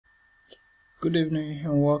Good evening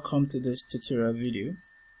and welcome to this tutorial video.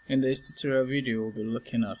 In this tutorial video, we'll be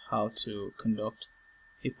looking at how to conduct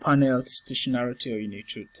a panel stationarity or unit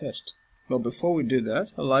truth test. But before we do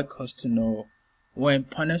that, I'd like us to know when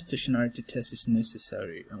panel stationarity test is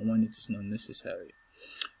necessary and when it is not necessary.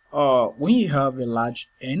 When you have a large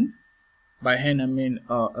n, by n I mean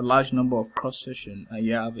a large number of cross sections, and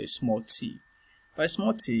you have a small t. By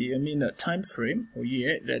small t, I mean a time frame or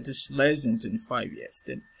year that is less than 25 years.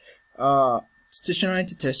 Then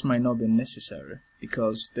stationarity test might not be necessary,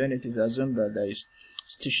 because then it is assumed that there is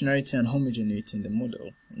stationarity and homogeneity in the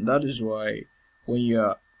model. And that is why when you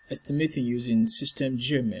are estimating using system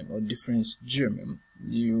GMM or difference GMM,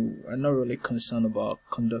 you are not really concerned about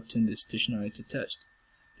conducting the stationarity test.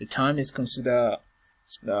 The time is considered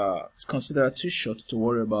too short to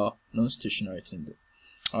worry about non-stationarity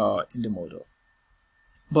in the model.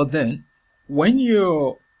 But then when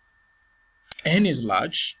your n is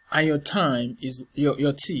large and your time is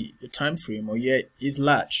your time frame or year is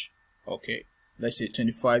large, okay, let's say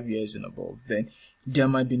 25 years and above, then there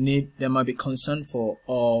might be concern for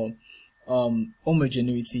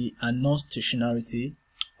homogeneity and non-stationarity,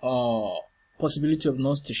 possibility of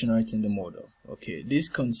non-stationarity in the model. Okay, these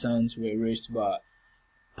concerns were raised by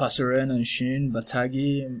Passerelle and Shin,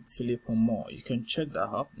 Batagi, and Philip and more. You can check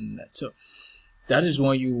that up in that. So that is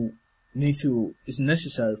when it's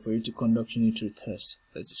necessary for you to conduct unit truth test.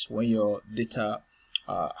 That is when your data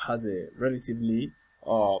has a relatively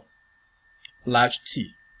large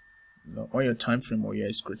t, when your time frame or year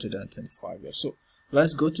is greater than 25 years. So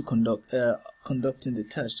let's go to conducting the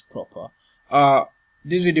test proper.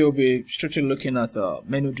 This video will be strictly looking at a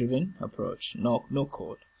menu-driven approach, no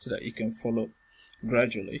code, so that you can follow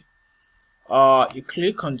gradually. You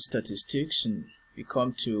click on statistics and you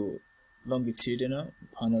come to longitudinal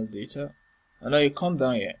panel data, and now you come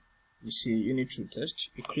down here, you see unit truth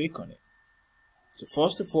test, you click on it. So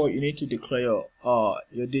first of all, you need to declare your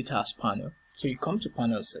data as panel. So you come to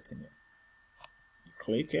panel setting here, you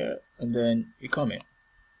click here, and then you come in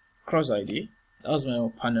cross ID. That's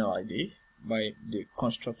my panel ID by the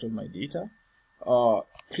construct of my data.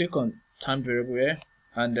 Click on time variable here,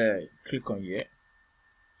 and click on year.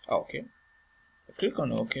 Okay, click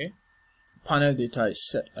on OK. Panel data is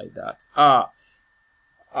set like that.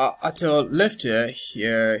 At your left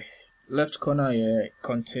here, left corner here,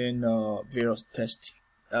 contain various test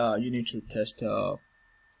unit truth test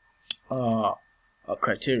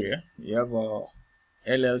criteria. You have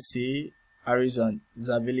LLC, Arizon,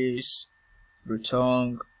 Zavilis,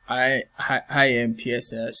 Breton, IM,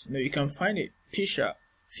 PSS. Now you can find it Fisher,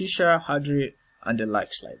 Hadri, and the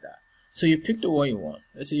likes like that. So you pick the one you want.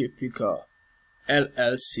 Let's say you pick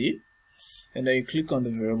LLC, and then you click on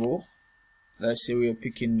the variable. Let's say we are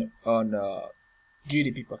picking on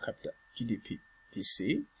GDP per capita, GDP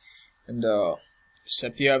PC, and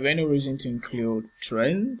except you have any reason to include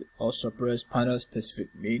trend or suppress panel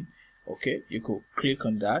specific mean, okay, you could click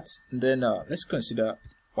on that, and then let's consider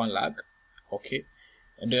 1 lakh, okay,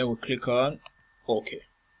 and then we click on OK,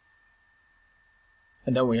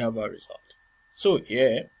 and then we have our result. So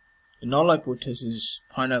here, the null hypothesis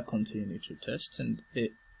panel contain unit truth test, and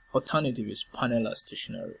the alternative is panel as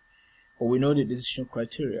stationary. But we know the decision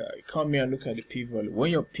criteria. You come here and look at the p-value.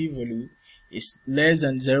 When your p-value is less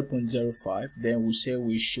than 0.05, then we say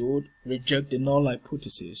we should reject the null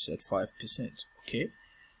hypothesis at 5%. Okay.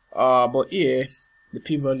 But here the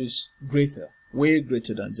p-value is way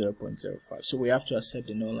greater than 0.05. So we have to accept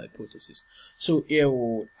the null hypothesis. So here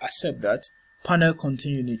we'll accept that panel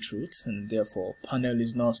contain unit truth, and therefore panel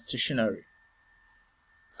is not stationary.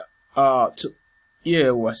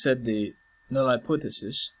 Here we'll accept the null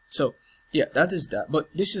hypothesis. So yeah, that is that.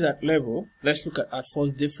 But this is at level. Let's look at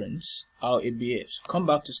force difference, how it behaves. Come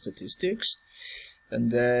back to statistics,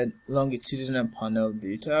 and then longitudinal panel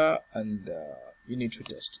data, and unit truth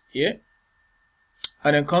test here,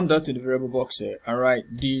 and then come down to the variable box here and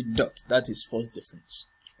write d dot, that is force difference.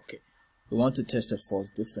 Okay, we want to test a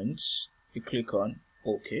force difference. You click on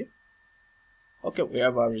OK. Okay, we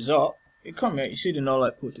have our result. You come here, you see the null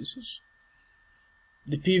hypothesis.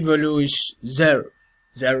 The p-value is 0,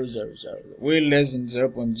 way less than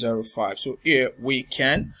 0.05. So here we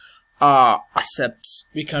can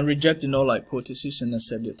we can reject the null hypothesis and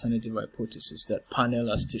accept the alternative hypothesis that panel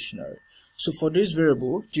are stationary. So for this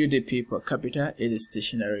variable GDP per capita, it is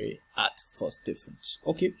stationary at force difference.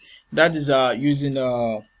 Okay, that is using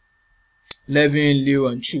Levin, Liu,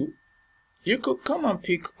 and Chu. You could come and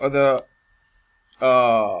pick other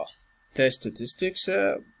test statistics,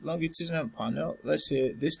 longitudinal panel. Let's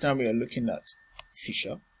say this time we are looking at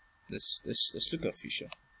Fisher. Let's look at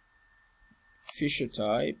Fisher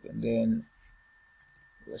type, and then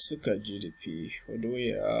Let's look at GDP. What do we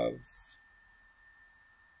have?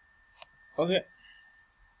 Okay.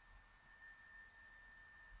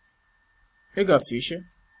 Look at feature.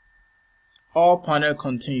 All panel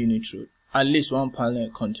contain unit root. At least one panel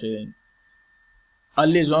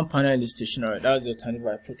is stationary. That's the alternative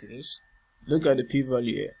hypothesis. Look at the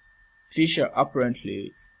p-value here. Feature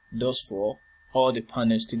apparently does for all the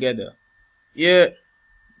panels together. Yeah,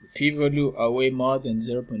 the p-value are way more than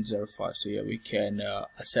 0.05. So yeah, we can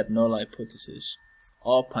accept null hypothesis.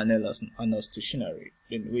 All panels are not stationary.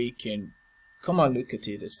 Then we can come and look at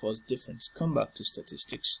it as first difference. Come back to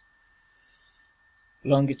statistics.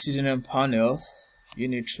 Longitudinal panel,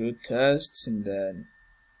 unit root tests, and then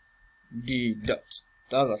d dot.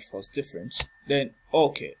 That's at first difference. Then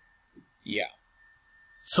okay, yeah.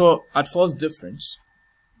 So at first difference,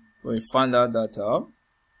 we find out that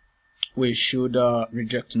we should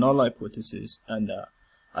reject null hypothesis and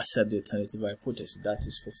accept the alternative hypothesis. That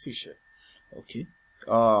is for feature. Okay.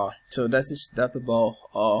 So that's about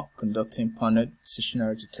conducting panel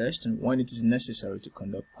stationarity test and when it is necessary to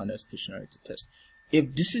conduct panel stationarity test.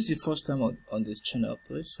 If this is the first time on this channel,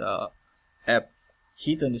 please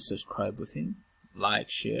hit on the subscribe button, like,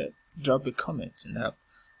 share, drop a comment, and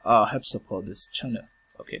help support this channel.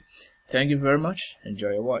 Okay, thank you very much.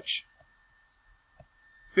 Enjoy your watch.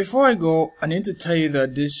 Before I go, I need to tell you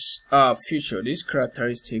that this feature, these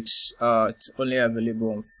characteristics, it's only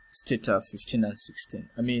available on STATA 15 and 16.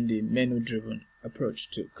 I mean the menu-driven approach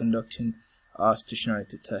to conducting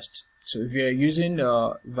stationarity test. So if you are using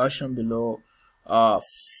the version below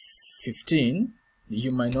 15,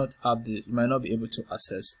 you might not be able to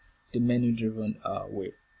access the menu-driven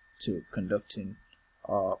way to conducting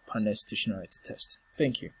panel stationarity test.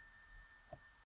 Thank you.